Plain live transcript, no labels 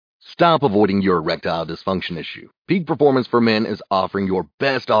Stop avoiding your erectile dysfunction issue. Peak Performance for Men is offering your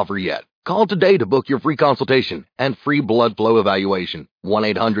best offer yet. Call today to book your free consultation and free blood flow evaluation.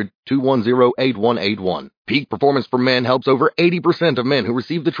 1-800-210-8181. Peak Performance for Men helps over 80% of men who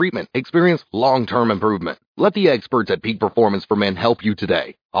receive the treatment experience long-term improvement. Let the experts at Peak Performance for Men help you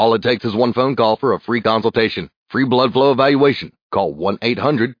today. All it takes is one phone call for a free consultation, free blood flow evaluation. Call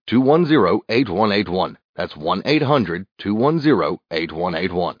 1-800-210-8181. That's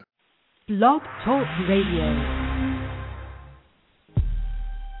 1-800-210-8181. Blog Talk Radio.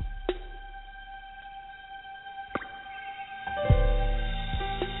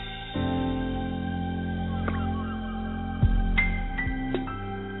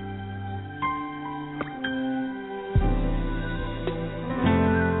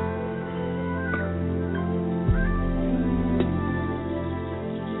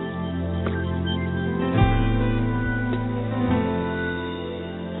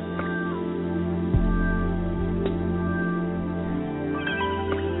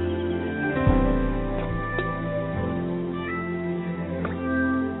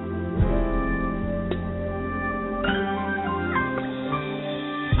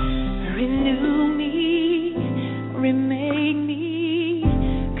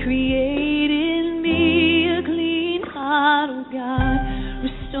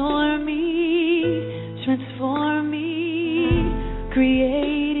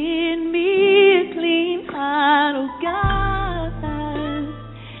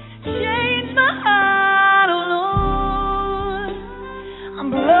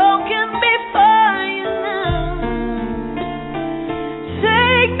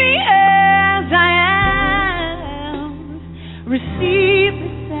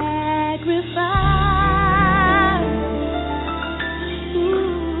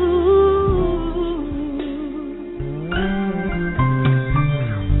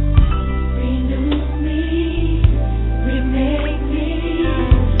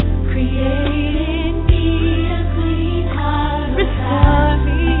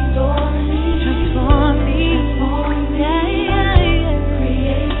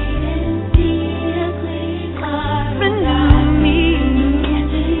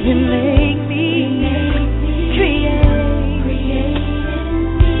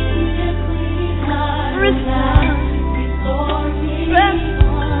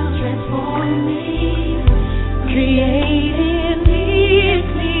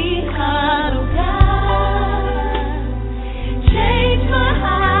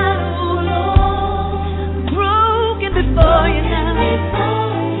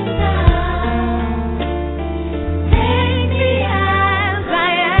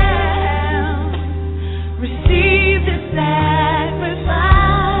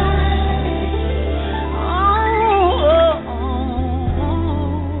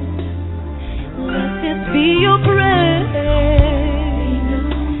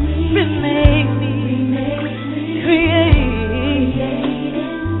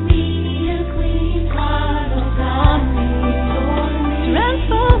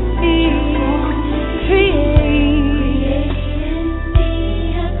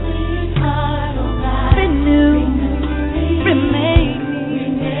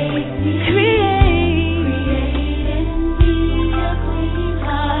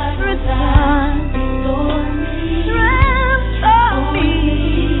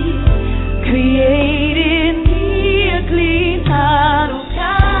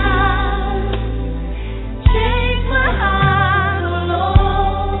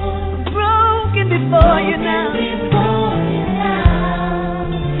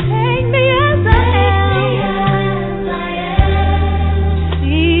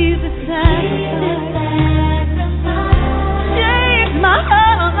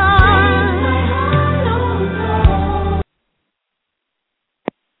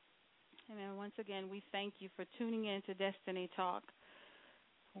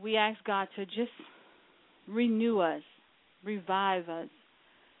 We ask God to just renew us, revive us,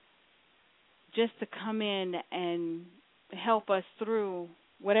 just to come in and help us through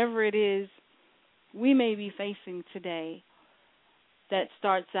whatever it is we may be facing today that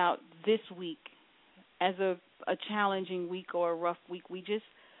starts out this week as a challenging week or a rough week. We just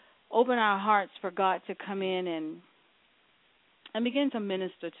open our hearts for God to come in and begin to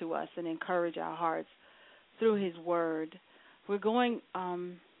minister to us and encourage our hearts through His Word. We're going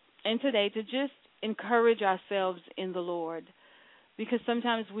in today to just encourage ourselves in the Lord, because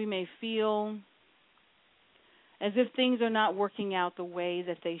sometimes we may feel as if things are not working out the way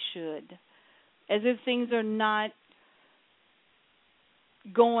that they should, as if things are not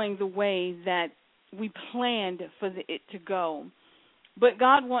going the way that we planned for it to go. But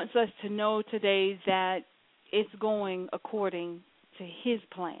God wants us to know today that it's going according to His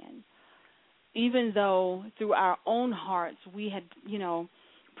plan. Even though through our own hearts we had,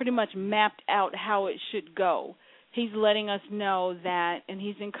 pretty much mapped out how it should go. He's letting us know that, and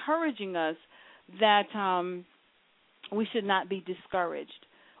He's encouraging us that we should not be discouraged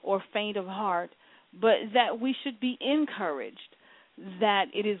or faint of heart, but that we should be encouraged that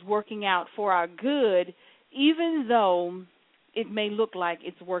it is working out for our good, even though it may look like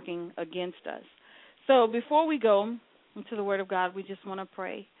it's working against us. So before we go into the Word of God, we just want to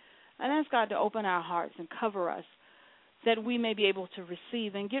pray and ask God to open our hearts and cover us, that we may be able to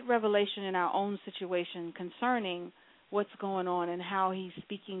receive and get revelation in our own situation concerning what's going on and how He's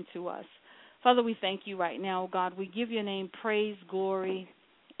speaking to us. Father, we thank You right now, God. We give Your name praise, glory,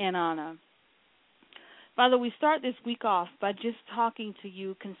 and honor. Father, we start this week off by just talking to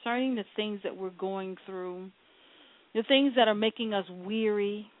You concerning the things that we're going through, the things that are making us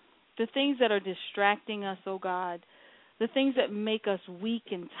weary, the things that are distracting us, oh God, the things that make us weak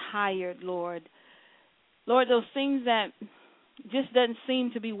and tired, Lord. Lord, those things that just doesn't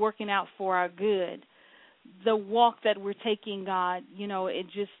seem to be working out for our good. The walk that we're taking, God, it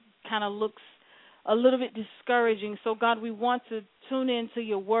just kind of looks a little bit discouraging. So, God, we want to tune into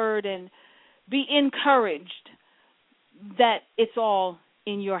Your Word and be encouraged that it's all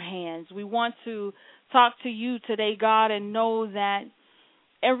in Your hands. We want to talk to You today, God, and know that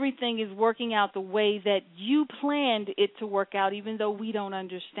everything is working out the way that You planned it to work out, even though we don't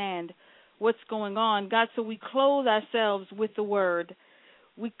understand what's going on. God, so we clothe ourselves with the Word.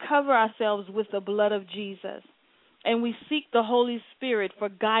 We cover ourselves with the blood of Jesus. And we seek the Holy Spirit for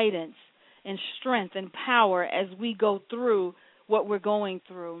guidance and strength and power as we go through what we're going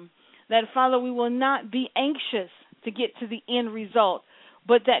through. That, Father, we will not be anxious to get to the end result,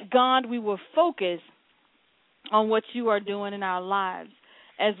 but that, God, we will focus on what You are doing in our lives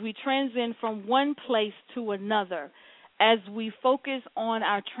as we transcend from one place to another, as we focus on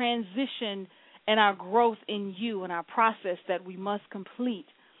our transition and our growth in You and our process that we must complete.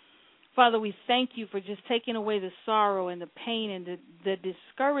 Father, we thank You for just taking away the sorrow and the pain and the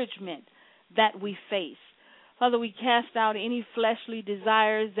discouragement that we face. Father, we cast out any fleshly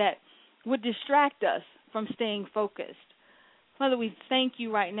desires that would distract us from staying focused. Father, we thank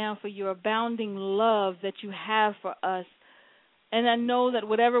You right now for Your abounding love that You have for us. And I know that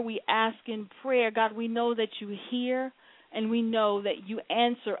whatever we ask in prayer, God, we know that You hear and we know that You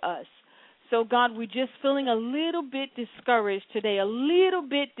answer us. So, God, we're just feeling a little bit discouraged today, a little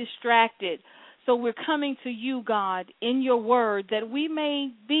bit distracted. So we're coming to You, God, in Your Word, that we may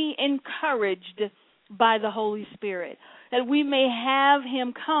be encouraged by the Holy Spirit, that we may have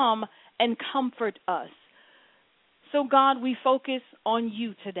Him come and comfort us. So, God, we focus on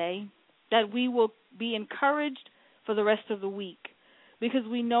You today, that we will be encouraged for the rest of the week, because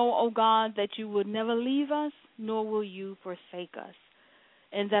we know, oh God, that You would never leave us, nor will You forsake us,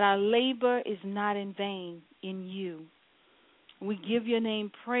 and that our labor is not in vain in You. We give Your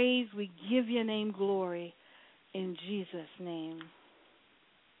name praise. We give Your name glory in Jesus' name.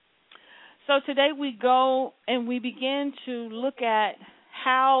 So today we go and we begin to look at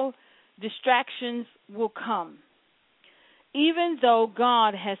how distractions will come. Even though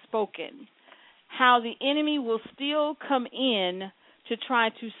God has spoken, how the enemy will still come in to try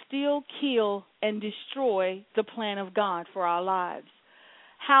to steal, kill, and destroy the plan of God for our lives.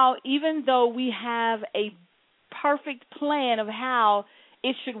 How even though we have a perfect plan of how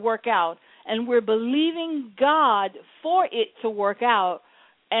it should work out, and we're believing God for it to work out,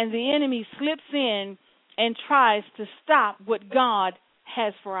 and the enemy slips in and tries to stop what God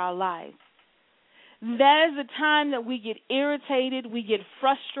has for our life. That is the time that we get irritated, we get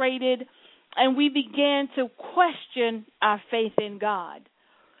frustrated, and we begin to question our faith in God.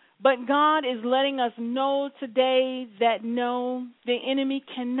 But God is letting us know today that no, the enemy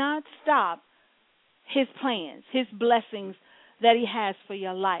cannot stop His plans, His blessings that He has for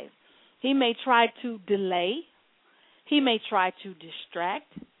your life. He may try to delay. He may try to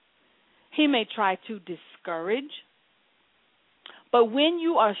distract. He may try to discourage. But when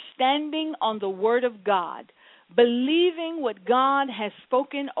you are standing on the Word of God, believing what God has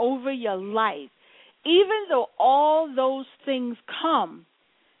spoken over your life, even though all those things come,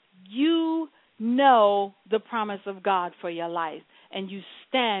 you know the promise of God for your life, and you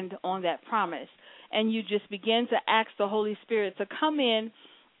stand on that promise, and you just begin to ask the Holy Spirit to come in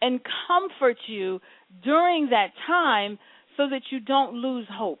and comfort you during that time so that you don't lose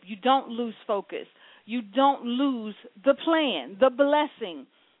hope, you don't lose focus, you don't lose the plan, the blessing,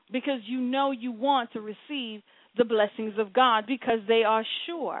 because you know you want to receive the blessings of God because they are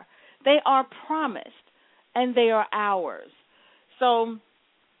sure, they are promised, and they are ours. So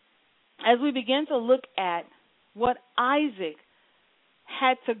as we begin to look at what Isaac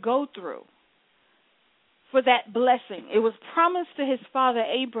had to go through for that blessing, it was promised to his father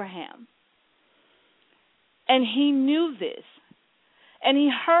Abraham. And he knew this. And he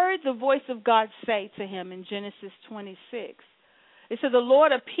heard the voice of God say to him in Genesis 26. It said, the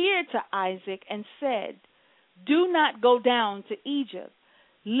Lord appeared to Isaac and said, do not go down to Egypt.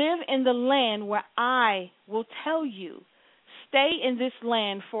 Live in the land where I will tell you. Stay in this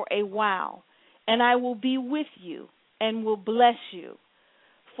land for a while, and I will be with you and will bless you.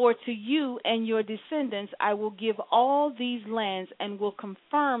 For to you and your descendants I will give all these lands and will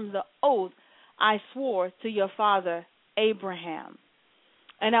confirm the oath I swore to your father Abraham.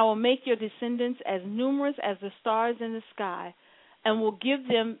 And I will make your descendants as numerous as the stars in the sky, and will give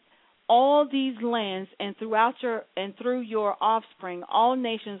them all these lands, and through your offspring all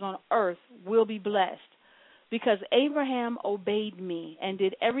nations on earth will be blessed, because Abraham obeyed me and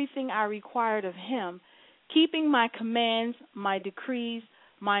did everything I required of him, keeping my commands, my decrees,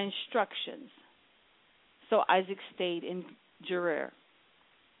 my instructions. So Isaac stayed in Gerar.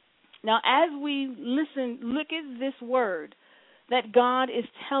 Now, as we look at this word that God is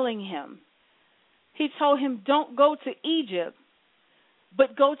telling him, he told him, don't go to Egypt,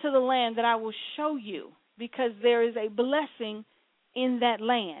 but go to the land that I will show you, because there is a blessing in that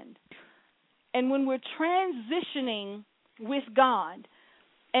land. And when we're transitioning with God,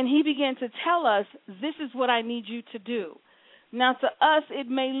 and he began to tell us, this is what I need you to do. Now, to us, it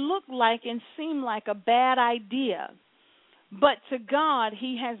may look like and seem like a bad idea, but to God,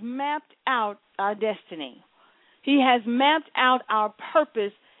 he has mapped out our destiny. He has mapped out our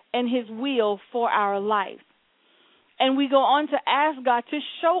purpose and his will for our life. And we go on to ask God to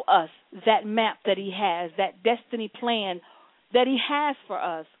show us that map that he has, that destiny plan that he has for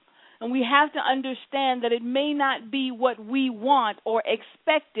us. And we have to understand that it may not be what we want or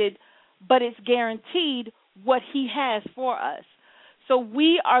expected, but it's guaranteed what he has for us. So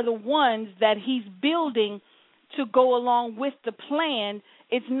we are the ones that he's building to go along with the plan.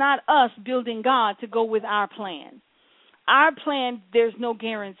 It's not us building God to go with our plan. Our plan, there's no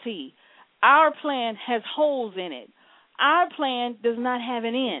guarantee. Our plan has holes in it. Our plan does not have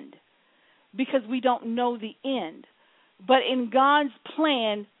an end because we don't know the end. But in God's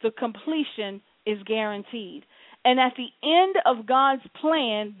plan, the completion is guaranteed. And at the end of God's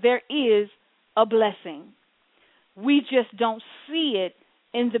plan, there is a blessing. We just don't see it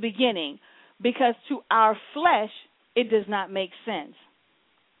in the beginning because to our flesh, it does not make sense.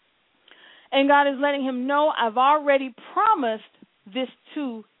 And God is letting him know, I've already promised this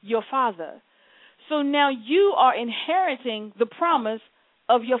to your father. So now you are inheriting the promise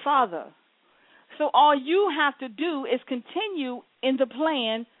of your father. So all you have to do is continue in the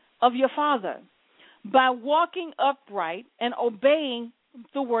plan of your father by walking upright and obeying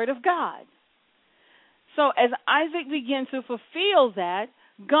the word of God. So as Isaac begins to fulfill that,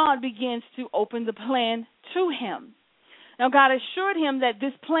 God begins to open the plan to him. Now, God assured him that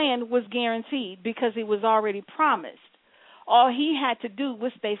this plan was guaranteed because it was already promised. All he had to do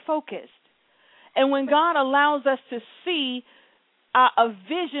was stay focused. And when God allows us to see a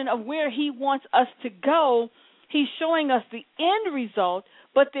vision of where he wants us to go, he's showing us the end result,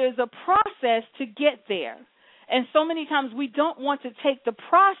 but there's a process to get there. And so many times we don't want to take the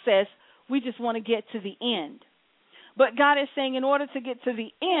process, we just want to get to the end. But God is saying in order to get to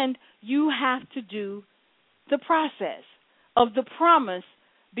the end, you have to do the process of the promise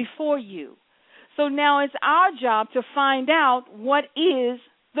before you. So now it's our job to find out what is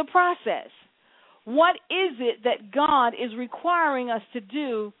the process. What is it that God is requiring us to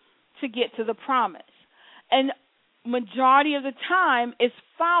do to get to the promise? And majority of the time, it's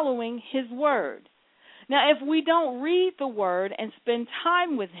following his word. Now, if we don't read the word and spend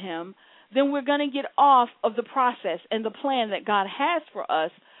time with him, then we're going to get off of the process and the plan that God has for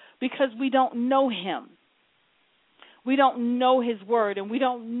us because we don't know him. We don't know his word, and we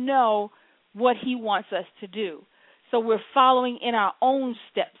don't know what he wants us to do. So we're following in our own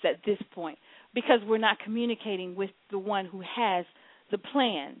steps at this point because we're not communicating with the one who has the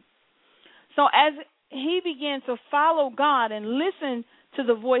plan. So as he began to follow God and listen to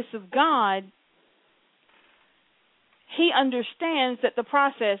the voice of God, he understands that the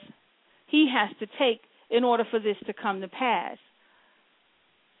process he has to take in order for this to come to pass.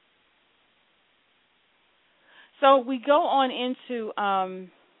 So we go on into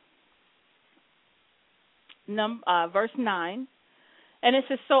verse 9, and it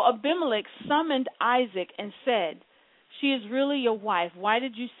says, So Abimelek summoned Isaac and said, She is really your wife. Why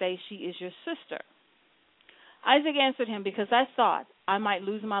did you say she is your sister? Isaac answered him, Because I thought I might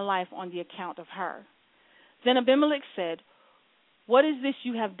lose my life on the account of her. Then Abimelek said, What is this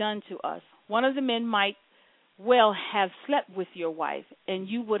you have done to us? One of the men might well have slept with your wife, and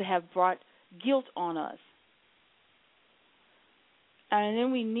you would have brought guilt on us. And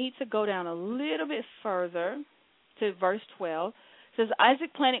then we need to go down a little bit further to verse 12. It says,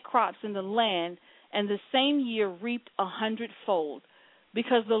 Isaac planted crops in the land, and the same year reaped 100-fold,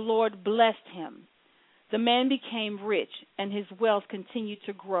 because the Lord blessed him. The man became rich, and his wealth continued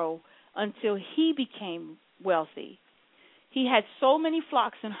to grow until he became wealthy. He had so many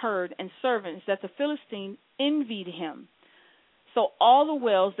flocks and herd and servants that the Philistines envied him. So all the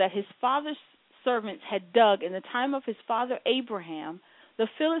wells that his father's servants had dug in the time of his father Abraham, the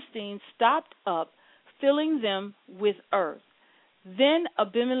Philistines stopped up, filling them with earth. Then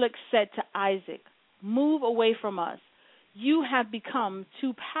Abimelek said to Isaac, move away from us. You have become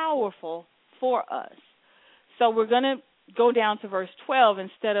too powerful for us. So we're going to go down to verse 12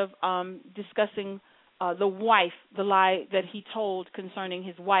 instead of discussing the wife, the lie that he told concerning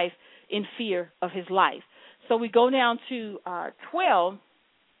his wife in fear of his life. So we go down to 12,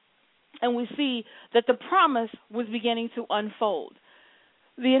 and we see that the promise was beginning to unfold.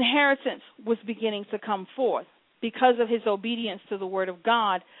 The inheritance was beginning to come forth because of his obedience to the word of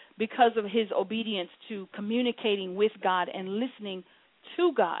God, because of his obedience to communicating with God and listening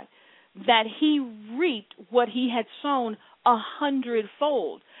to God, that he reaped what he had sown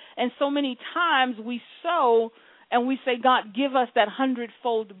 100-fold. And so many times we sow and we say, God, give us that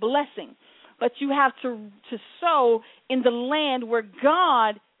 100-fold blessing. But you have to sow in the land where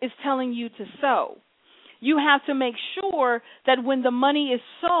God is telling you to sow. You have to make sure that when the money is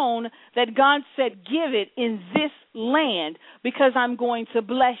sown, that God said, give it in this land because I'm going to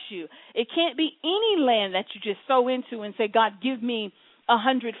bless you. It can't be any land that you just sow into and say, God, give me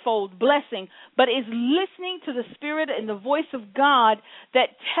 100-fold blessing, but is listening to the Spirit and the voice of God that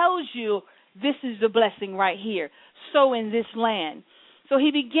tells you this is the blessing right here. Sow in this land. So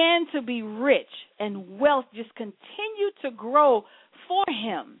he began to be rich, and wealth just continued to grow for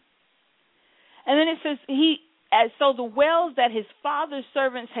him. And then it says, so the wells that his father's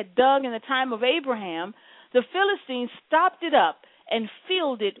servants had dug in the time of Abraham, the Philistines stopped it up and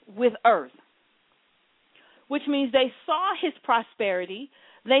filled it with earth, which means they saw his prosperity.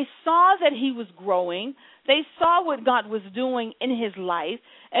 They saw that he was growing. They saw what God was doing in his life,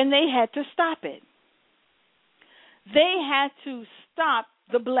 and they had to stop it. They had to stop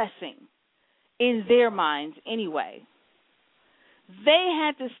the blessing in their minds anyway. They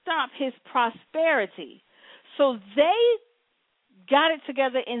had to stop his prosperity. So they got it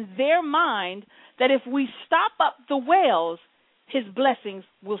together in their mind that if we stop up the wells, his blessings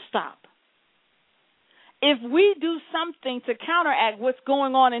will stop. If we do something to counteract what's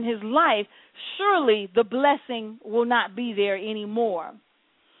going on in his life, surely the blessing will not be there anymore.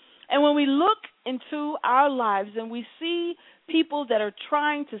 And when we look into our lives and we see people that are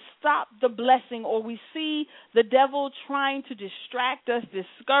trying to stop the blessing, or we see the devil trying to distract us,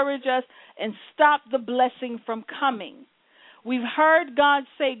 discourage us, and stop the blessing from coming. We've heard God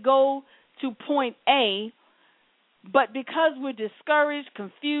say go to point A, but because we're discouraged,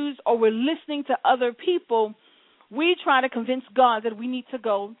 confused, or we're listening to other people, we try to convince God that we need to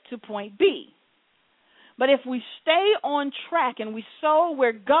go to point B. But if we stay on track and we sow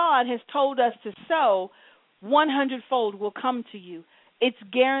where God has told us to sow, 100-fold will come to you. It's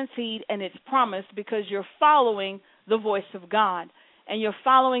guaranteed and it's promised because you're following the voice of God and you're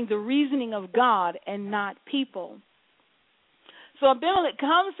following the reasoning of God and not people. So Abimelek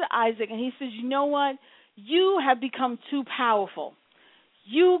comes to Isaac and he says, you know what? You have become too powerful.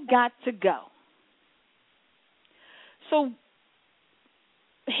 You got to go. So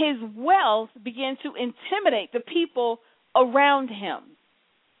his wealth began to intimidate the people around him.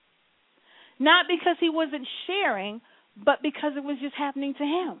 Not because he wasn't sharing, but because it was just happening to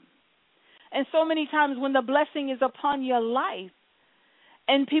him. And so many times when the blessing is upon your life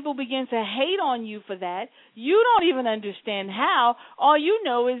and people begin to hate on you for that, you don't even understand how. All you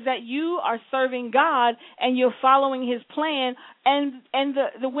know is that you are serving God and you're following his plan, and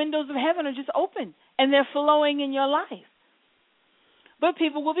the windows of heaven are just open and they're flowing in your life. But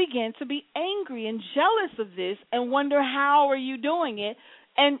people will begin to be angry and jealous of this and wonder, how are you doing it?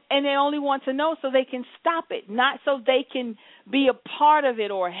 And they only want to know so they can stop it, not so they can be a part of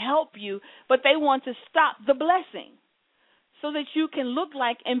it or help you, but they want to stop the blessing so that you can look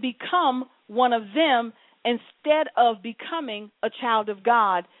like and become one of them instead of becoming a child of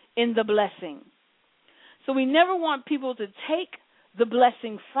God in the blessing. So we never want people to take the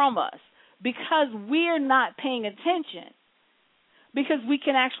blessing from us because we're not paying attention, because we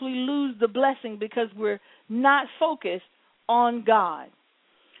can actually lose the blessing because we're not focused on God.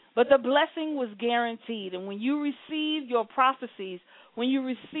 But the blessing was guaranteed. And when you receive your prophecies, when you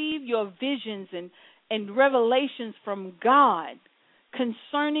receive your visions and revelations from God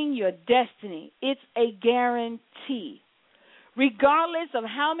concerning your destiny, it's a guarantee. Regardless of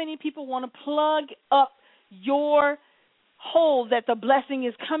how many people want to plug up your hole that the blessing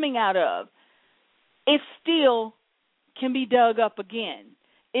is coming out of, it still can be dug up again.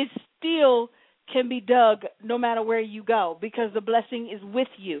 It still can be dug no matter where you go, because the blessing is with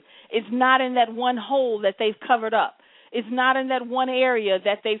you. It's not in that one hole that they've covered up. It's not in that one area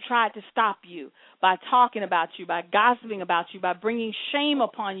that they've tried to stop you by talking about you, by gossiping about you, by bringing shame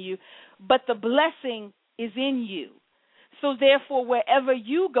upon you. But the blessing is in you. So therefore, wherever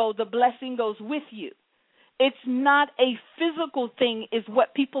you go, the blessing goes with you. It's not a physical thing is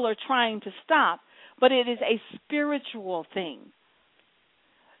what people are trying to stop, but it is a spiritual thing.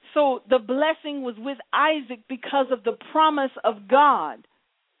 So the blessing was with Isaac because of the promise of God,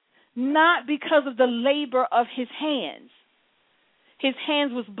 not because of the labor of his hands. His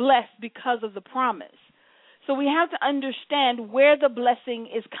hands was blessed because of the promise. So we have to understand where the blessing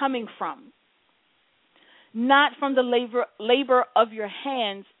is coming from, not from the labor of your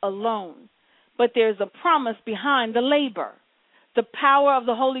hands alone, but there's a promise behind the labor. The power of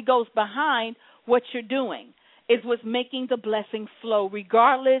the Holy Ghost behind what you're doing is what's making the blessing flow,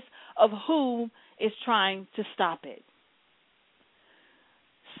 regardless of who is trying to stop it.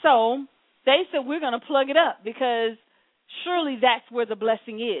 So they said, we're going to plug it up, because surely that's where the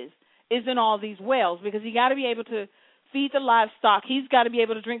blessing is in all these wells, because you got to be able to feed the livestock. He's got to be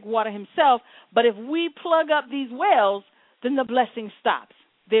able to drink water himself. But if we plug up these wells, then the blessing stops.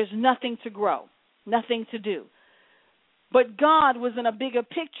 There's nothing to grow, nothing to do. But God was in a bigger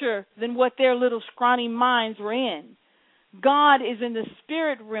picture than what their little scrawny minds were in. God is in the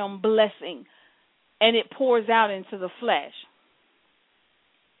spirit realm blessing, and it pours out into the flesh.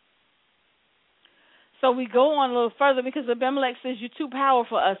 So we go on a little further, because Abimelek says, you're too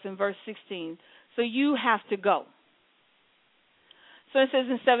powerful for us in verse 16, so you have to go. So it says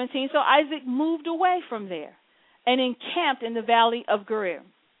in 17, so Isaac moved away from there and encamped in the Valley of Gerar,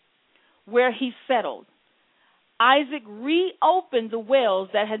 where he settled. Isaac reopened the wells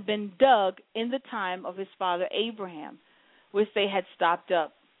that had been dug in the time of his father Abraham, which they had stopped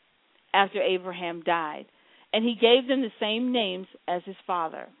up after Abraham died, and he gave them the same names as his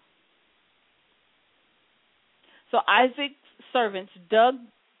father. So Isaac's servants dug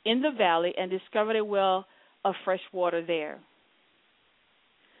in the valley and discovered a well of fresh water there.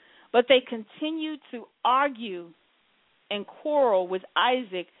 But they continued to argue and quarrel with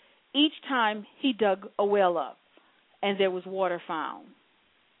Isaac each time he dug a well up and there was water found.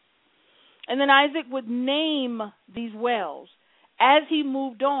 And then Isaac would name these wells as he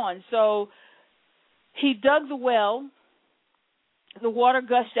moved on. So he dug the well, the water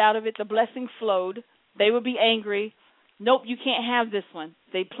gushed out of it, the blessing flowed. They would be angry. Nope, you can't have this one.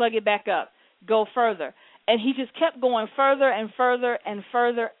 They plug it back up, go further. And he just kept going further and further and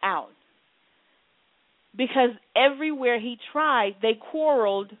further out. Because everywhere he tried, they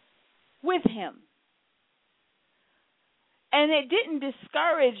quarreled with him. And it didn't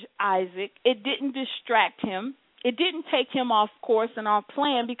discourage Isaac. It didn't distract him. It didn't take him off course and off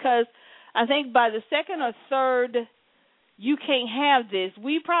plan, because I think by the second or third, you can't have this,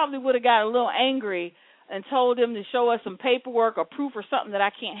 we probably would have got a little angry and told him to show us some paperwork or proof or something that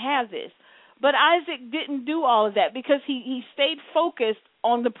I can't have this. But Isaac didn't do all of that, because he stayed focused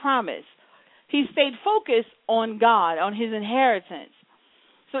on the promise. He stayed focused on God, on his inheritance.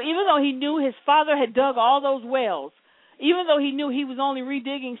 So even though he knew his father had dug all those wells, even though he knew he was only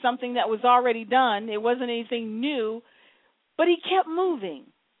redigging something that was already done, it wasn't anything new, but he kept moving.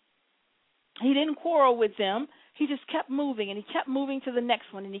 He didn't quarrel with them. He just kept moving, and he kept moving to the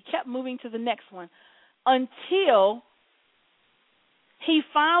next one, and he kept moving to the next one, until he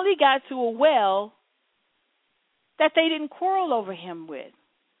finally got to a well that they didn't quarrel over him with.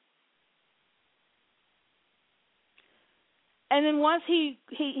 And then once he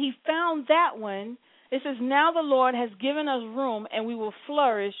found that one, it says, now the Lord has given us room, and we will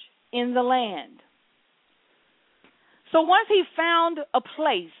flourish in the land. So once he found a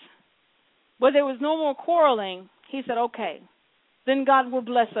place where there was no more quarreling, he said, okay, then God will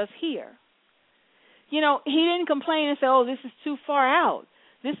bless us here. You know, he didn't complain and say, oh, this is too far out.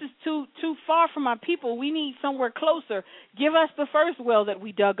 This is too far from our people. We need somewhere closer. Give us the first well that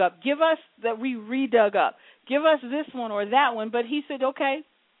we dug up. Give us that we redug up. Give us this one or that one. But he said, okay,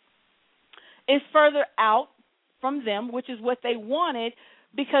 it's further out from them, which is what they wanted,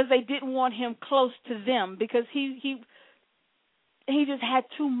 because they didn't want him close to them, because he just had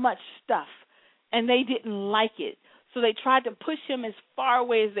too much stuff, and they didn't like it. So they tried to push him as far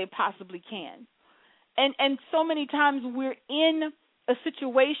away as they possibly can. And so many times we're in a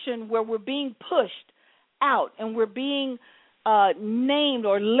situation where we're being pushed out and we're being named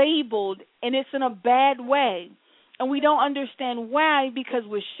or labeled, and it's in a bad way. And we don't understand why, because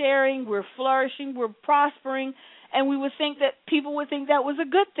we're sharing, we're flourishing, we're prospering, and we would think that people would think that was a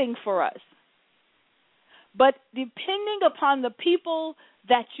good thing for us. But depending upon the people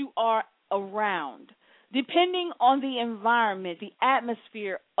that you are around, depending on the environment, the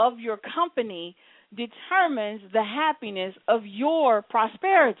atmosphere of your company determines the happiness of your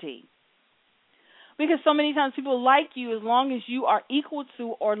prosperity. Because so many times people like you as long as you are equal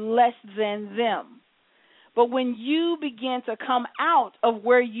to or less than them. But when you begin to come out of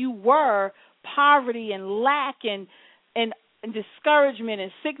where you were, poverty and lack and discouragement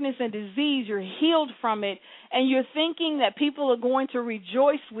and sickness and disease, you're healed from it, and you're thinking that people are going to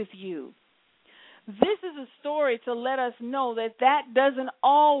rejoice with you. This is a story to let us know that that doesn't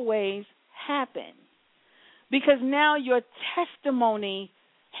always happen, because now your testimony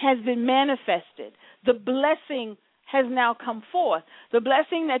has been manifested. The blessing has now come forth. The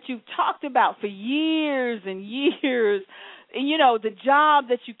blessing that you've talked about for years and years, you know, the job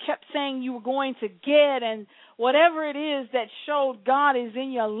that you kept saying you were going to get, and whatever it is that showed God is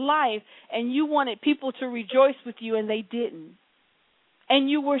in your life, and you wanted people to rejoice with you, and they didn't. And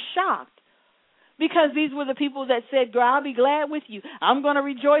you were shocked, because these were the people that said, "Girl, I'll be glad with you. I'm going to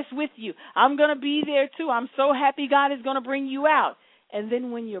rejoice with you. I'm going to be there too. I'm so happy God is going to bring you out." And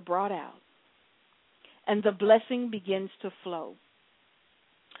then when you're brought out, and the blessing begins to flow,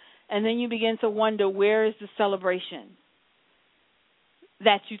 and then you begin to wonder, where is the celebration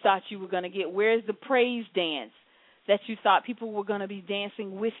that you thought you were going to get? Where is the praise dance that you thought people were going to be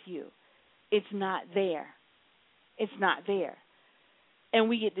dancing with you? It's not there. It's not there. And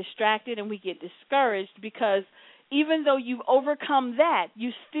we get distracted and we get discouraged, because even though you've overcome that,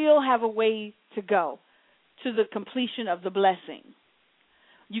 you still have a way to go to the completion of the blessing.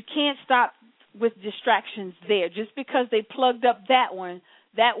 You can't stop with distractions there. Just because they plugged up that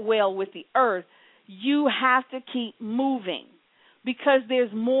well with the earth, you have to keep moving, because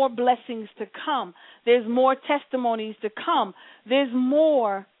there's more blessings to come. There's more testimonies to come. There's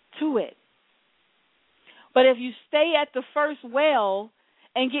more to it. But if you stay at the first well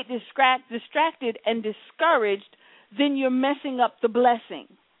and get distracted and discouraged, then you're messing up the blessing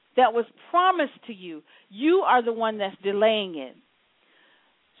that was promised to you. You are the one that's delaying it.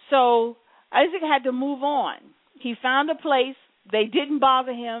 So Isaac had to move on. He found a place. They didn't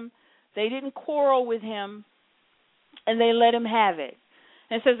bother him. They didn't quarrel with him, and they let him have it.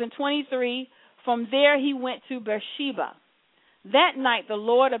 And it says in 23, from there he went to Beersheba. That night the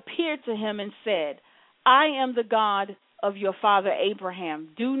Lord appeared to him and said, "I am the God of your father Abraham.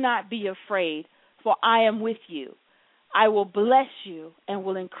 Do not be afraid, for I am with you. I will bless you and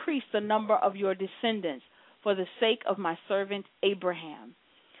will increase the number of your descendants for the sake of my servant Abraham."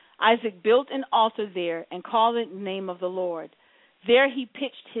 Isaac built an altar there and called it the name of the Lord. There he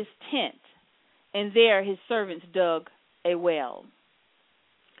pitched his tent, and there his servants dug a well.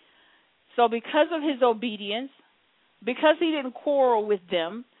 So because of his obedience, because he didn't quarrel with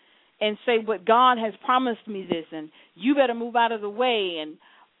them and say, "But God has promised me this, and you better move out of the way," and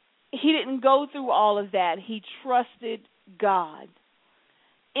he didn't go through all of that. He trusted God.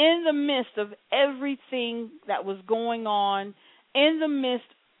 In the midst of everything that was going on, in the midst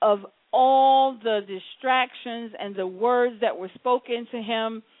of all the distractions and the words that were spoken to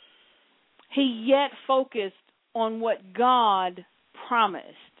him, he yet focused on what God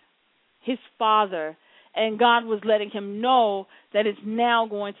promised his father, and God was letting him know that it's now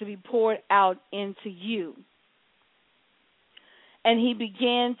going to be poured out into you. And he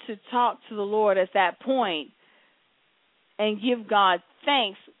began to talk to the Lord at that point and give God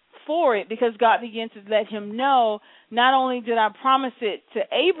thanks for it, because God began to let him know, not only did I promise it to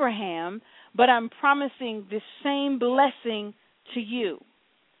Abraham, but I'm promising the same blessing to you.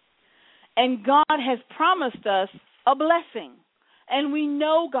 And God has promised us a blessing. And we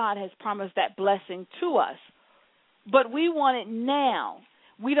know God has promised that blessing to us. But we want it now.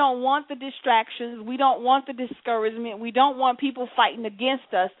 We don't want the distractions. We don't want the discouragement. We don't want people fighting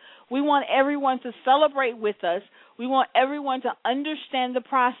against us. We want everyone to celebrate with us. We want everyone to understand the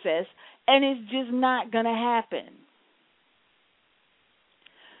process, and it's just not going to happen,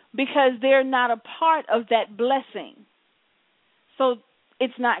 because they're not a part of that blessing. So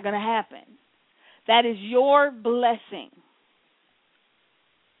it's not going to happen. That is your blessing.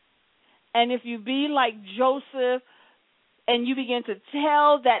 And if you be like Joseph and you begin to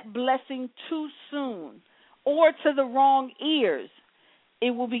tell that blessing too soon or to the wrong ears,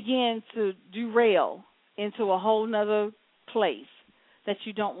 it will begin to derail into a whole nother place that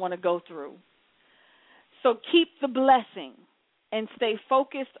you don't want to go through. So keep the blessing and stay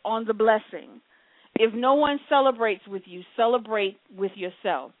focused on the blessing. If no one celebrates with you, celebrate with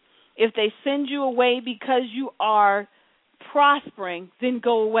yourself. If they send you away because you are prospering, then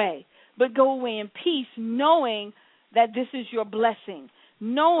go away. But go away in peace, knowing that this is your blessing,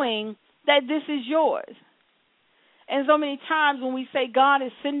 knowing that this is yours. And so many times when we say God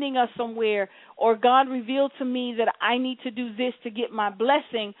is sending us somewhere, or God revealed to me that I need to do this to get my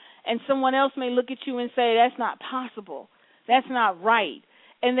blessing, and someone else may look at you and say, that's not possible, that's not right.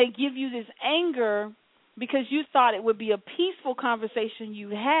 And they give you this anger because you thought it would be a peaceful conversation you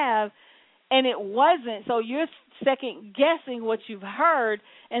have, and it wasn't. So you're second guessing what you've heard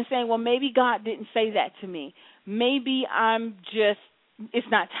and saying, well, maybe God didn't say that to me. Maybe it's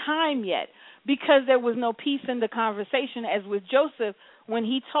not time yet, because there was no peace in the conversation, as with Joseph when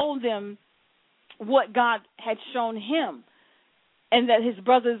he told them what God had shown him and that his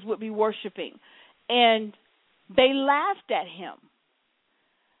brothers would be worshiping. And they laughed at him.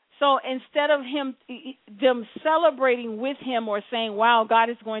 So instead of them celebrating with him or saying, wow, God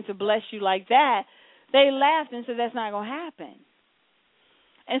is going to bless you like that, they laughed and said, that's not going to happen.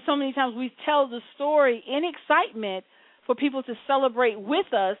 And so many times we tell the story in excitement for people to celebrate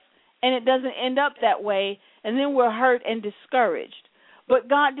with us, and it doesn't end up that way, and then we're hurt and discouraged. But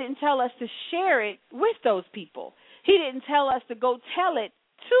God didn't tell us to share it with those people. He didn't tell us to go tell it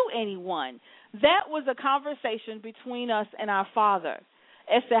to anyone. That was a conversation between us and our Father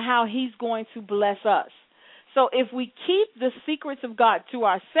as to how he's going to bless us. So if we keep the secrets of God to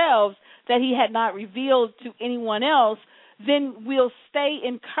ourselves that he had not revealed to anyone else, then we'll stay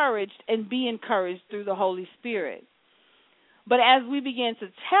encouraged and be encouraged through the Holy Spirit. But as we begin to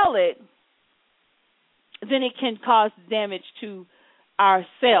tell it, then it can cause damage to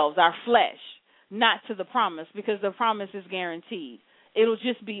ourselves, our flesh, not to the promise, because the promise is guaranteed. It'll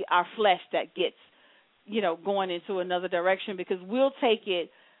just be our flesh that gets, going into another direction, because we'll take it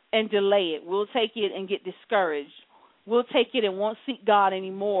and delay it. We'll take it and get discouraged. We'll take it and won't seek God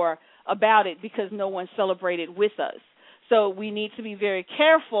anymore about it because no one celebrated with us. So we need to be very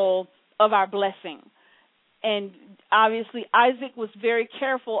careful of our blessing. And obviously Isaac was very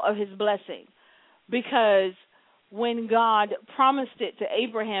careful of his blessing, because when God promised it to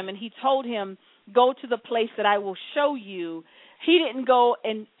Abraham and he told him, go to the place that I will show you, he didn't go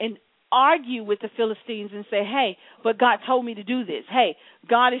and argue with the Philistines and say, hey, but God told me to do this. Hey,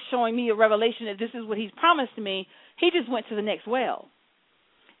 God is showing me a revelation that this is what he's promised me. He just went to the next well.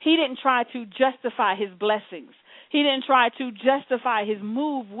 He didn't try to justify his blessings. He didn't try to justify his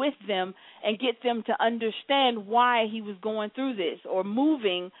move with them and get them to understand why he was going through this or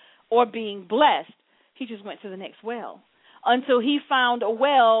moving or being blessed. He just went to the next well until he found a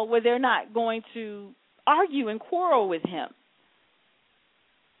well where they're not going to argue and quarrel with him.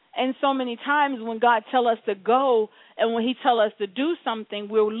 And so many times when God tells us to go and when he tells us to do something,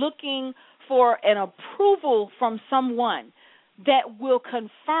 we're looking for an approval from someone that will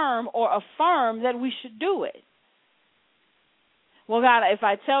confirm or affirm that we should do it. Well, God, if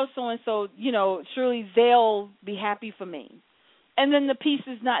I tell so-and-so, surely they'll be happy for me. And then the peace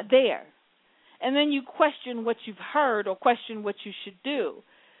is not there. And then you question what you've heard or question what you should do.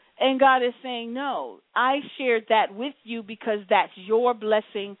 And God is saying, no, I shared that with you because that's your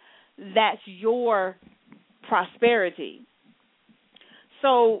blessing, that's your prosperity.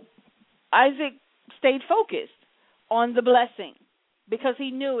 So Isaac stayed focused on the blessing because he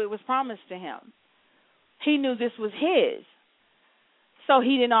knew it was promised to him. He knew this was his. So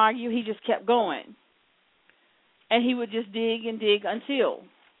he didn't argue, he just kept going. And he would just dig and dig until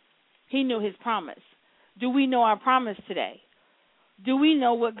he knew his promise. Do we know our promise today? Do we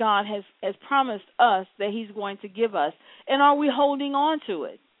know what God has promised us that he's going to give us? And are we holding on to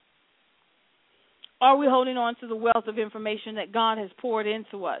it? Are we holding on to the wealth of information that God has poured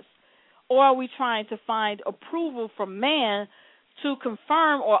into us? Or are we trying to find approval from man to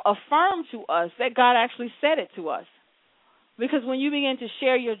confirm or affirm to us that God actually said it to us? Because when you begin to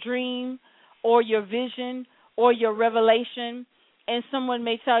share your dream or your vision or your revelation, and someone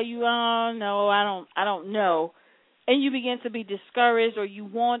may tell you, oh, no, I don't know, and you begin to be discouraged or you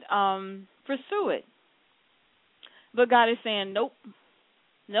won't pursue it. But God is saying, nope.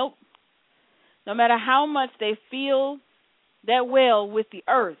 No matter how much they feel that well with the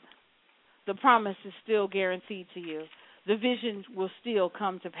earth, the promise is still guaranteed to you. The vision will still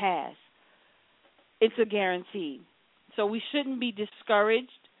come to pass. It's a guarantee. So we shouldn't be discouraged.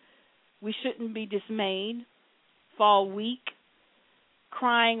 We shouldn't be dismayed, fall weak,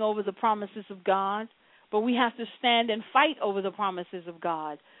 crying over the promises of God. But we have to stand and fight over the promises of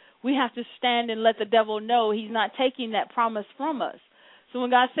God. We have to stand and let the devil know he's not taking that promise from us. So when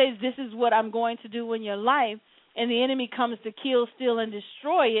God says, this is what I'm going to do in your life, and the enemy comes to kill, steal, and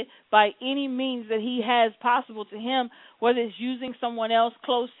destroy it by any means that he has possible to him, whether it's using someone else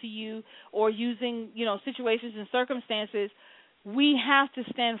close to you or using, situations and circumstances, we have to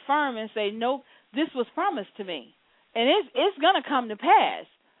stand firm and say, nope, this was promised to me. And it's going to come to pass,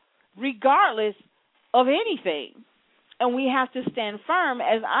 regardless of anything. And we have to stand firm,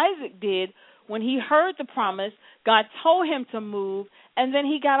 as Isaac did when he heard the promise. God told him to move, and then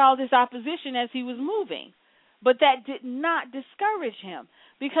he got all this opposition as he was moving. But that did not discourage him,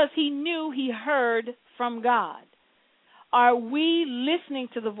 because he knew he heard from God. Are we listening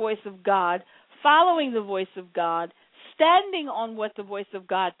to the voice of God, following the voice of God, standing on what the voice of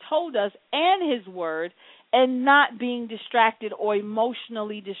God told us and his word, and not being distracted or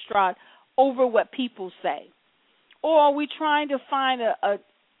emotionally distraught over what people say? Or are we trying to find a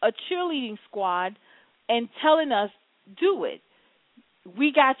cheerleading squad and telling us, do it?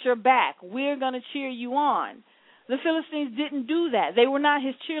 We got your back. We're going to cheer you on. The Philistines didn't do that. They were not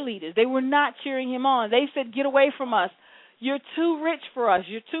his cheerleaders. They were not cheering him on. They said, get away from us. You're too rich for us.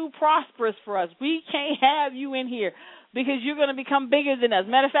 You're too prosperous for us. We can't have you in here because you're going to become bigger than us.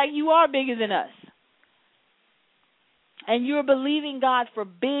 Matter of fact, you are bigger than us. And you're believing God for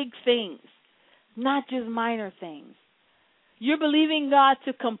big things, not just minor things. You're believing God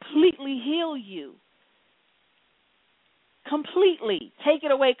to completely heal you. Completely. Take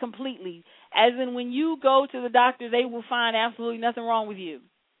it away completely. As in, when you go to the doctor, they will find absolutely nothing wrong with you.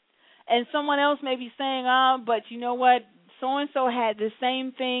 And someone else may be saying, but you know what? So-and-so had the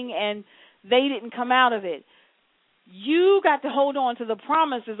same thing and they didn't come out of it. You got to hold on to the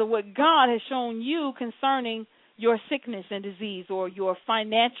promises of what God has shown you concerning your sickness and disease, or your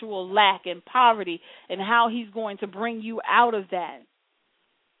financial lack and poverty, and how he's going to bring you out of that.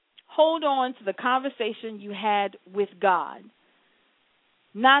 Hold on to the conversation you had with God,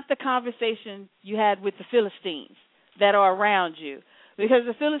 not the conversation you had with the Philistines that are around you, because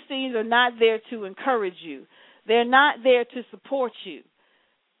the Philistines are not there to encourage you. They're not there to support you.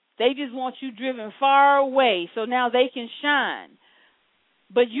 They just want you driven far away so now they can shine.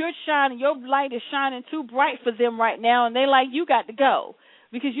 But you're shining, your light is shining too bright for them right now, and they like, you got to go,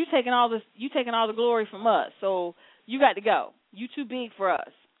 because you're taking all the glory from us. So you got to go. You too big for us.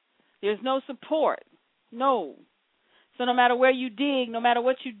 There's no support. No. So no matter where you dig, no matter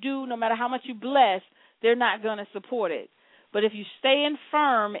what you do, no matter how much you bless, they're not going to support it. But if you stay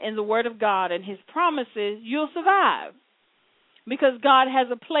firm in the word of God and his promises, you'll survive, because God has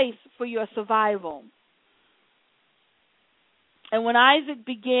a place for your survival. And when Isaac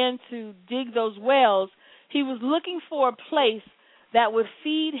began to dig those wells, he was looking for a place that would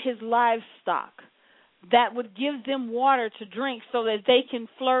feed his livestock, that would give them water to drink so that they can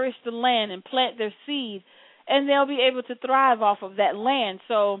flourish the land and plant their seed, and they'll be able to thrive off of that land.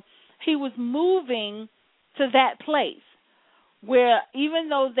 So he was moving to that place where, even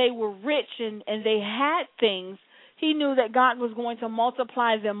though they were rich and they had things, he knew that God was going to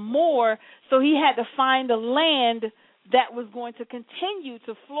multiply them more, so he had to find a land that was going to continue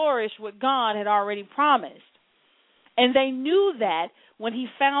to flourish what God had already promised. And they knew that when he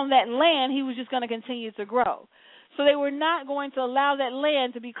found that land, he was just going to continue to grow. So they were not going to allow that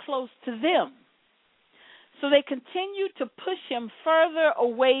land to be close to them. So they continued to push him further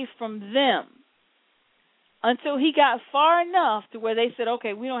away from them until he got far enough to where they said,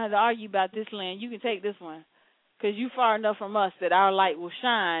 okay, we don't have to argue about this land. You can take this one, because you're far enough from us that our light will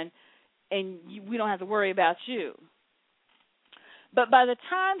shine and we don't have to worry about you. But by the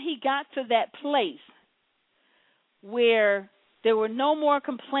time he got to that place where there were no more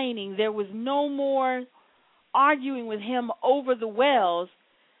complaining, there was no more arguing with him over the wells,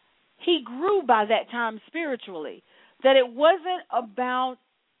 he grew by that time spiritually. That it wasn't about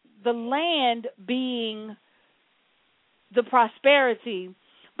the land being the prosperity,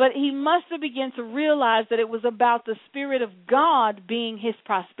 but he must have begun to realize that it was about the Spirit of God being his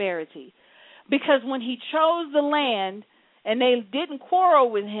prosperity. Because when he chose the land and they didn't quarrel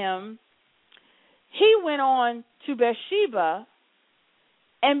with him, he went on to Beersheba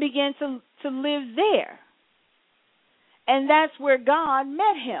and began to live there. And that's where God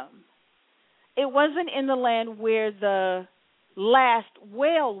met him. It wasn't in the land where the last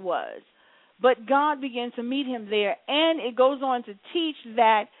well was, but God began to meet him there. And it goes on to teach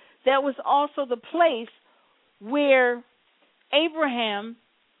that that was also the place where Abraham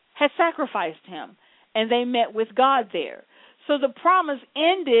had sacrificed him, and they met with God there. So the promise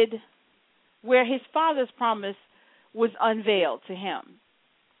ended where his father's promise was unveiled to him.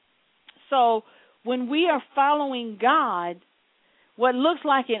 So when we are following God, what looks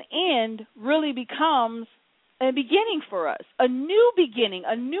like an end really becomes a beginning for us, a new beginning,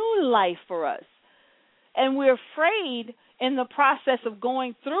 a new life for us. And we're afraid in the process of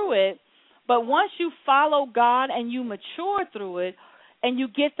going through it, but once you follow God and you mature through it, and you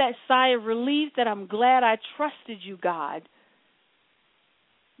get that sigh of relief that I'm glad I trusted you, God,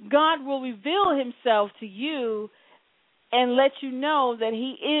 God will reveal himself to you and let you know that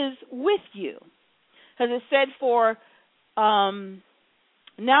he is with you. Because it said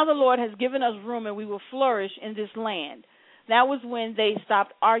now the Lord has given us room and we will flourish in this land. That was when they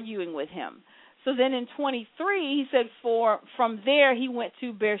stopped arguing with him. So then in 23, he said from there he went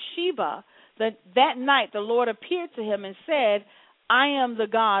to Beersheba. That night the Lord appeared to him and said, I am the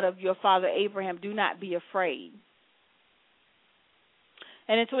God of your father Abraham. Do not be afraid.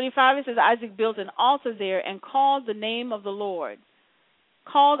 And in 25 it says, Isaac built an altar there and called on the name of the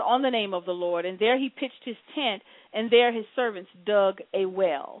Lord. And there he pitched his tent, and there his servants dug a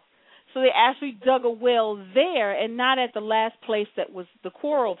well. So they actually dug a well there and not at the last place that was the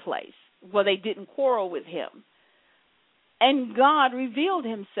quarrel place, where they didn't quarrel with him. And God revealed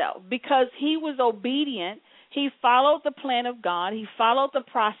himself because he was obedient. He followed the plan of God. He followed the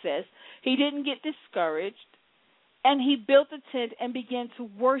process. He didn't get discouraged. And he built a tent and began to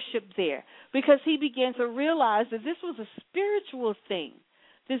worship there because he began to realize that this was a spiritual thing.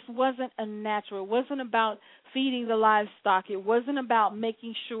 This wasn't a natural. It wasn't about feeding the livestock. It wasn't about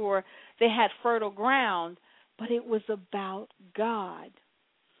making sure they had fertile ground, but it was about God.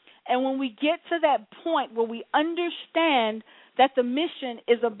 And when we get to that point where we understand that the mission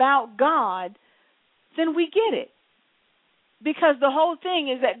is about God, then we get it. Because the whole thing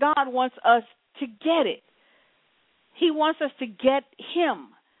is that God wants us to get it. He wants us to get him,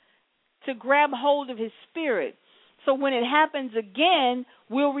 to grab hold of his spirit. So when it happens again,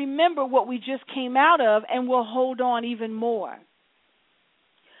 we'll remember what we just came out of and we'll hold on even more.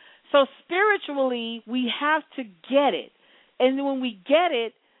 So spiritually, we have to get it. And when we get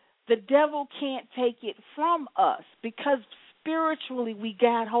it, the devil can't take it from us because spiritually we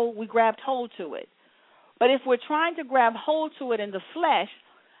grabbed hold to it. But if we're trying to grab hold to it in the flesh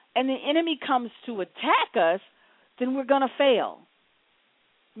and the enemy comes to attack us, then we're going to fail.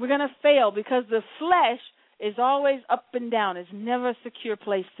 We're going to fail because the flesh is always up and down. It's never a secure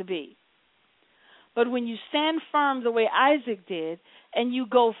place to be. But when you stand firm the way Isaac did and you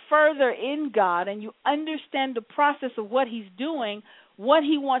go further in God and you understand the process of what he's doing, what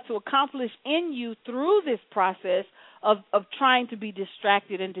he wants to accomplish in you through this process of trying to be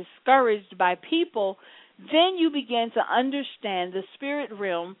distracted and discouraged by people, then you begin to understand the spirit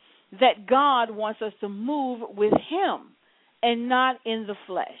realm that God wants us to move with him and not in the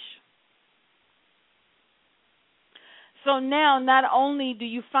flesh. So now not only do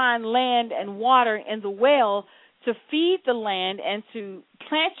you find land and water in the well to feed the land and to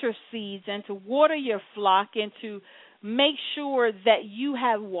plant your seeds and to water your flock and to make sure that you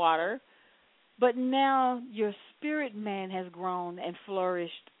have water, but now your spirit man has grown and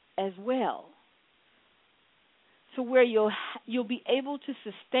flourished as well, to where you'll be able to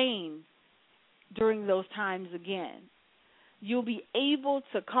sustain during those times again. You'll be able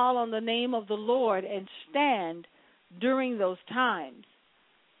to call on the name of the Lord and stand during those times.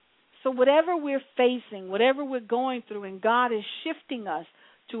 So whatever we're facing, whatever we're going through, and God is shifting us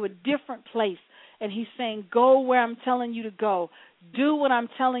to a different place, and he's saying, go where I'm telling you to go. Do what I'm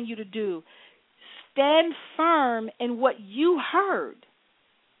telling you to do. Stand firm in what you heard.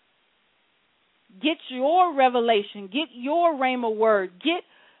 Get your revelation. Get your rhema word. Get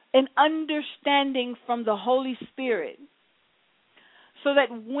an understanding from the Holy Spirit so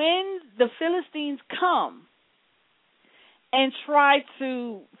that when the Philistines come and try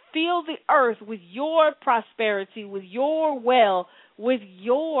to fill the earth with your prosperity, with your well, with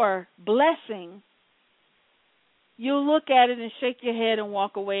your blessing, you'll look at it and shake your head and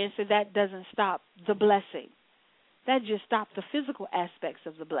walk away and say, that doesn't stop the blessing. That just stops the physical aspects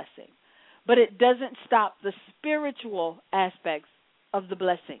of the blessing. But it doesn't stop the spiritual aspects of the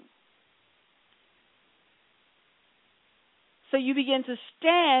blessing. So you begin to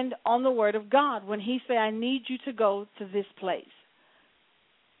stand on the word of God when he said, I need you to go to this place,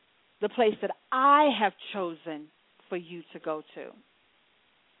 the place that I have chosen for you to go to.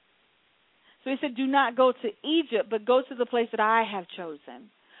 So he said, do not go to Egypt, but go to the place that I have chosen,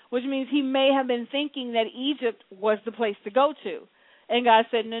 which means he may have been thinking that Egypt was the place to go to. And God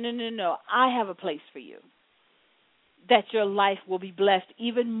said, no, I have a place for you, that your life will be blessed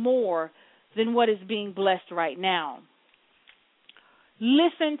even more than what is being blessed right now.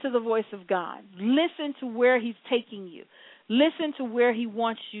 Listen to the voice of God. Listen to where he's taking you. Listen to where he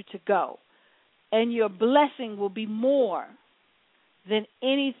wants you to go. And your blessing will be more than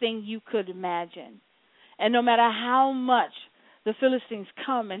anything you could imagine. And no matter how much the Philistines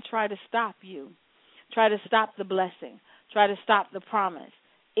come and try to stop you, try to stop the blessing, try to stop the promise,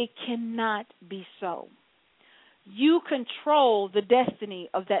 it cannot be so. You control the destiny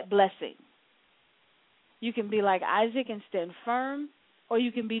of that blessing. You can be like Isaac and stand firm, or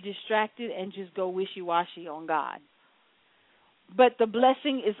you can be distracted and just go wishy-washy on God. But the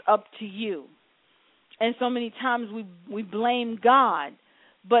blessing is up to you. And so many times we blame God,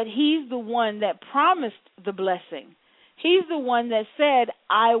 but He's the one that promised the blessing. He's the one that said,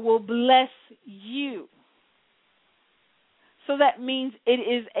 I will bless you. So that means it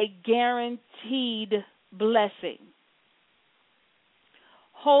is a guaranteed blessing.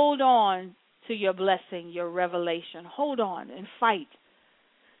 Hold on to your blessing, your revelation. Hold on and fight.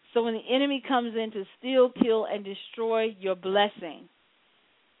 So when the enemy comes in to steal, kill, and destroy your blessing,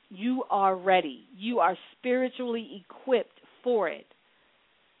 you are ready. You are spiritually equipped for it.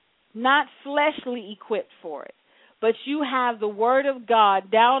 Not fleshly equipped for it, but you have the Word of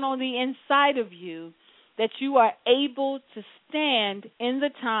God down on the inside of you that you are able to stand in the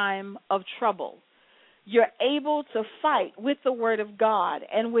time of trouble. You're able to fight with the Word of God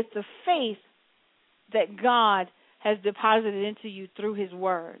and with the faith that God has deposited into you through His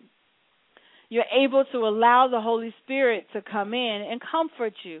Word. You're able to allow the Holy Spirit to come in and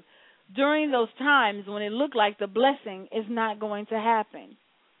comfort you during those times when it looked like the blessing is not going to happen.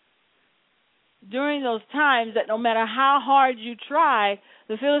 During those times that no matter how hard you try,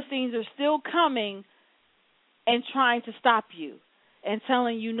 the Philistines are still coming and trying to stop you and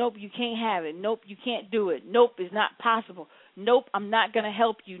telling you, nope, you can't have it. Nope, you can't do it. Nope, it's not possible. Nope, I'm not going to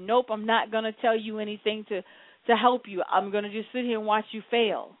help you. Nope, I'm not going to tell you anything to help you. I'm going to just sit here and watch you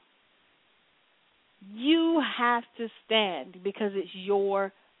fail. You have to stand because it's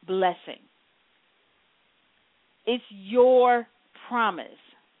your blessing. It's your promise.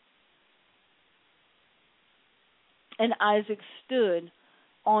 And Isaac stood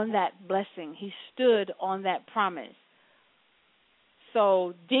on that blessing. He stood on that promise.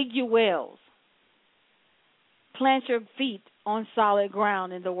 So dig your wells. Plant your feet on solid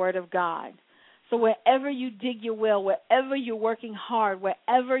ground in the Word of God. So wherever you dig your well, wherever you're working hard,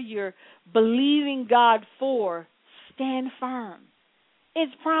 wherever you're believing God for, stand firm.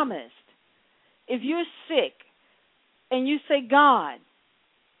 It's promised. If you're sick and you say, God,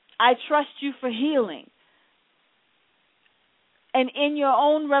 I trust you for healing, and in your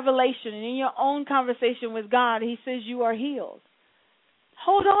own revelation and in your own conversation with God, He says you are healed.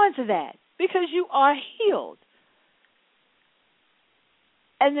 Hold on to that because you are healed.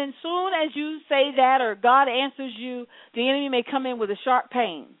 And then soon as you say that or God answers you, the enemy may come in with a sharp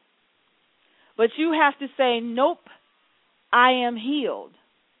pain. But you have to say, nope, I am healed.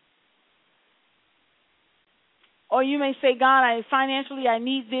 Or you may say, God, financially I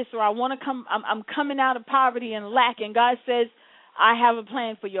need this, or I want to I'm coming out of poverty and lack, and God says, I have a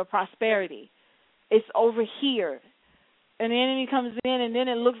plan for your prosperity. It's over here. And the enemy comes in, and then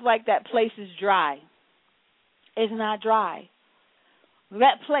it looks like that place is dry. It's not dry.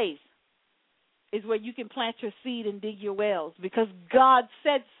 That place is where you can plant your seed and dig your wells because God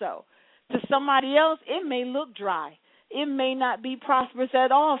said so. To somebody else, it may look dry. It may not be prosperous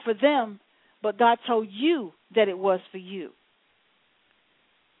at all for them, but God told you that it was for you.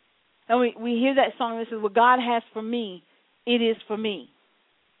 And we hear that song that says, what God has for me, it is for me.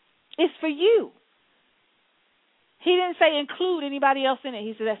 It's for you. He didn't say include anybody else in it.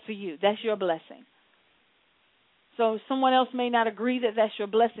 He said that's for you. That's your blessing. So someone else may not agree that that's your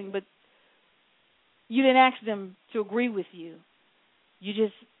blessing, but you didn't ask them to agree with you. You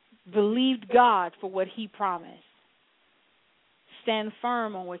just believed God for what He promised. Stand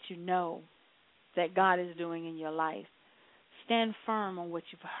firm on what you know that God is doing in your life. Stand firm on what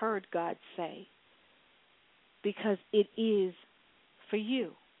you've heard God say because it is for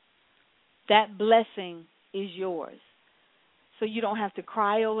you. That blessing is yours. So you don't have to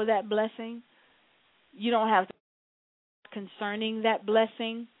cry over that blessing. You don't have to concerning that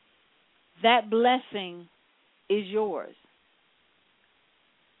blessing. That blessing is yours.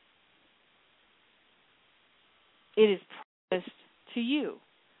 It is promised to you.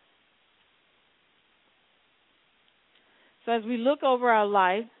 So as we look over our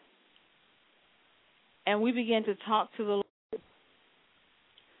life and we begin to talk to the Lord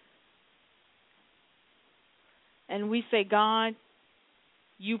and we say, God,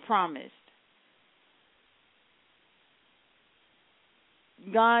 you promised.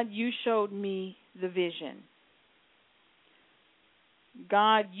 God, you showed me the vision.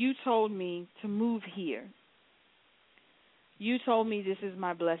 God, you told me to move here. You told me this is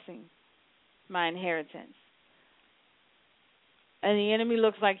my blessing, my inheritance. And the enemy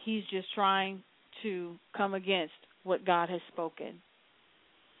looks like he's just trying to come against what God has spoken.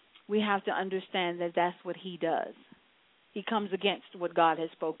 We have to understand that that's what he does. He comes against what God has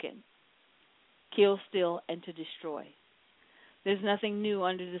spoken. Kill, steal, and to destroy. There's nothing new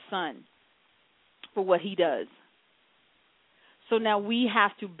under the sun for what he does. So now we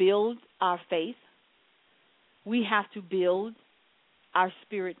have to build our faith. We have to build our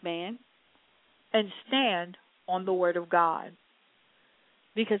spirit man and stand on the word of God,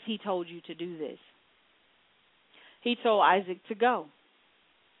 because he told you to do this. He told Isaac to go.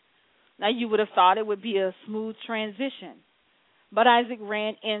 Now, you would have thought it would be a smooth transition, but Isaac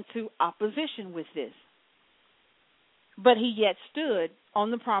ran into opposition with this. But he yet stood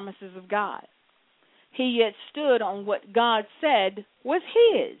on the promises of God. He yet stood on what God said was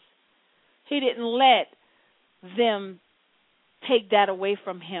his. He didn't let them take that away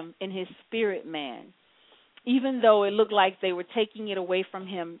from him in his spirit man, even though it looked like they were taking it away from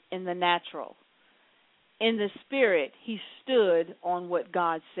him in the natural. In the spirit, he stood on what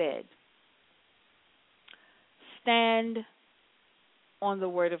God said. Stand on the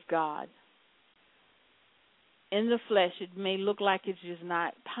word of God. In the flesh, it may look like it's just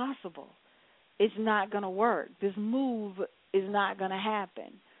not possible. It's not going to work. This move is not going to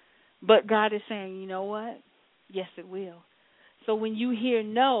happen. But God is saying, you know what? Yes, it will. So when you hear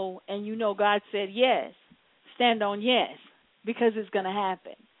no and you know God said yes, stand on yes, because it's going to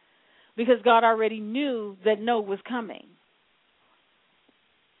happen. Because God already knew that no was coming.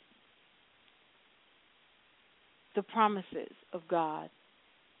 The promises of God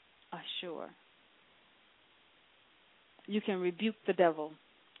are sure. You can rebuke the devil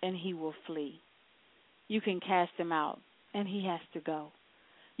and he will flee. You can cast him out and he has to go.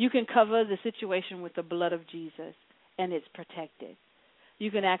 You can cover the situation with the blood of Jesus and it's protected. You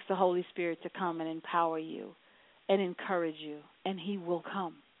can ask the Holy Spirit to come and empower you and encourage you, and he will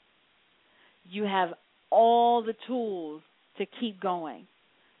come. You have all the tools to keep going,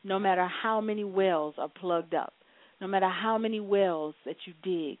 no matter how many wells are plugged up, no matter how many wells that you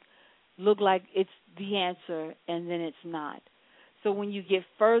dig look like it's the answer and then it's not. So when you get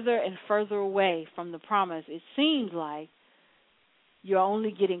further and further away from the promise, it seems like you're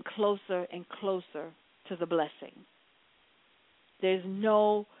only getting closer and closer to the blessing. There's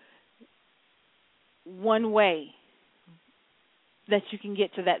no one way that you can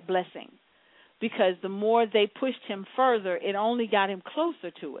get to that blessing, because the more they pushed him further, it only got him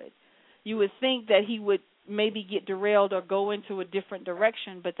closer to it. You would think that he would maybe get derailed or go into a different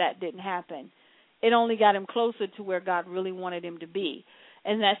direction, but that didn't happen. It only got him closer to where God really wanted him to be.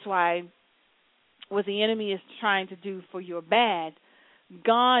 And that's why what the enemy is trying to do for your bad,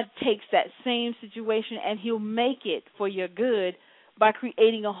 God takes that same situation and he'll make it for your good by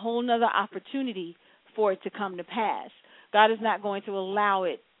creating a whole nother opportunity for it to come to pass. God is not going to allow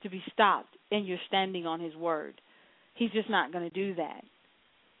it to be stopped and you're standing on his word. He's just not going to do that.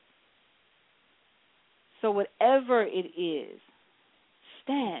 So whatever it is,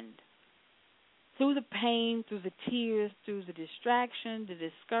 stand. Through the pain, through the tears, through the distraction, the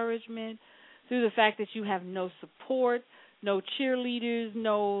discouragement, through the fact that you have no support, no cheerleaders,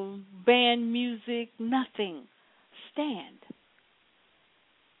 no band music, nothing. Stand.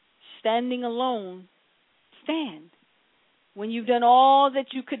 Standing alone, stand. When you've done all that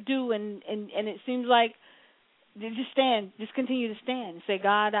you could do and it seems like, just stand. Just continue to stand. Say,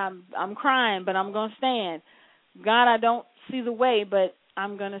 God, I'm crying, but I'm going to stand. God, I don't see the way, but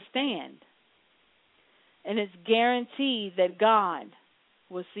I'm going to stand. And it's guaranteed that God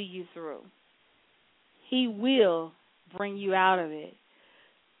will see you through. He will bring you out of it.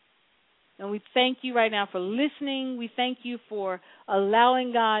 And we thank you right now for listening. We thank you for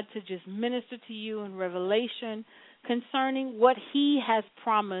allowing God to just minister to you in revelation concerning what he has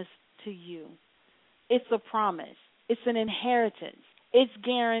promised to you. It's a promise. It's an inheritance. It's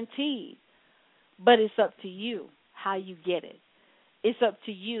guaranteed. But it's up to you how you get it. It's up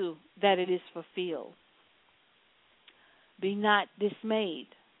to you that it is fulfilled. Be not dismayed,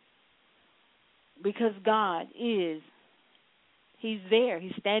 because God is, he's there.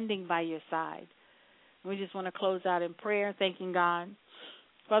 He's standing by your side. We just want to close out in prayer, thanking God.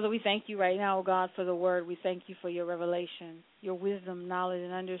 Father, we thank you right now, oh God, for the word. We thank you for your revelation, your wisdom, knowledge,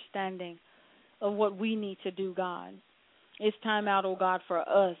 and understanding of what we need to do, God. It's time out, oh God, for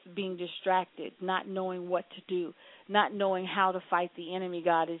us being distracted, not knowing what to do, not knowing how to fight the enemy,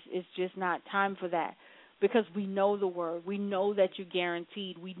 God. It's just not time for that, because we know the word. We know that you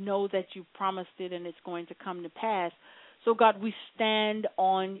guaranteed. We know that you promised it and it's going to come to pass. So, God, we stand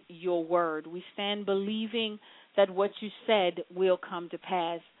on your word. We stand believing that what you said will come to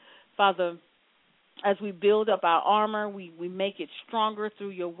pass. Father, As we build up our armor, we make it stronger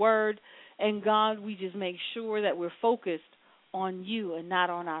through your word. And God, we just make sure that we're focused on you and not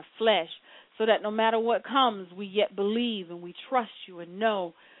on our flesh, so that no matter what comes, we yet believe and we trust you and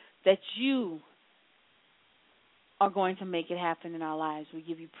know that you are going to make it happen in our lives. We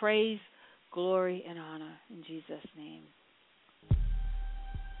give you praise, glory, and honor in Jesus' name.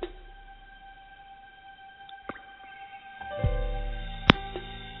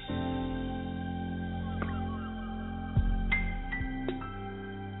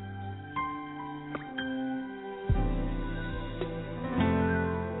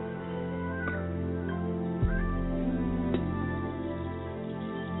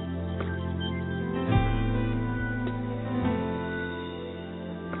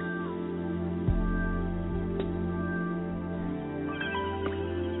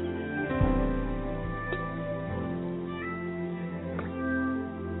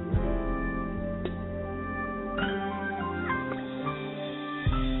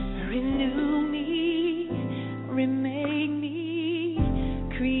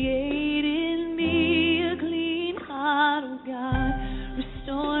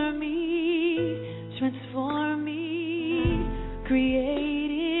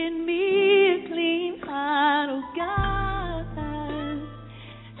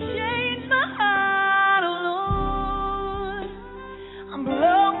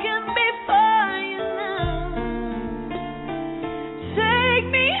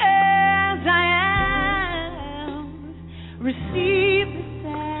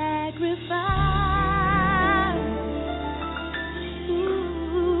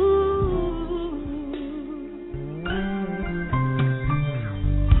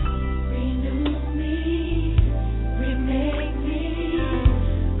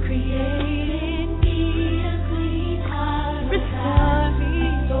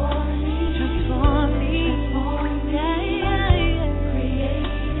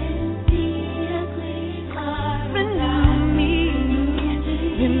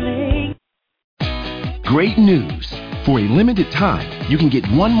 Great news! For a limited time, you can get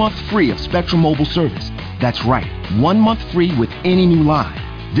 1 month free of Spectrum Mobile service. That's right, 1 month free with any new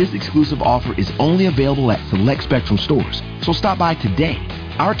line. This exclusive offer is only available at select Spectrum stores, so stop by today.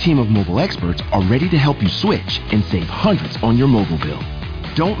 Our team of mobile experts are ready to help you switch and save hundreds on your mobile bill.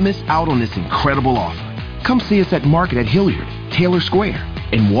 Don't miss out on this incredible offer. Come see us at Market at Hilliard, Taylor Square,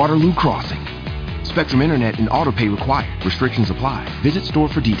 and Waterloo Crossing. Spectrum Internet and autopay required. Restrictions apply. Visit store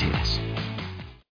for details.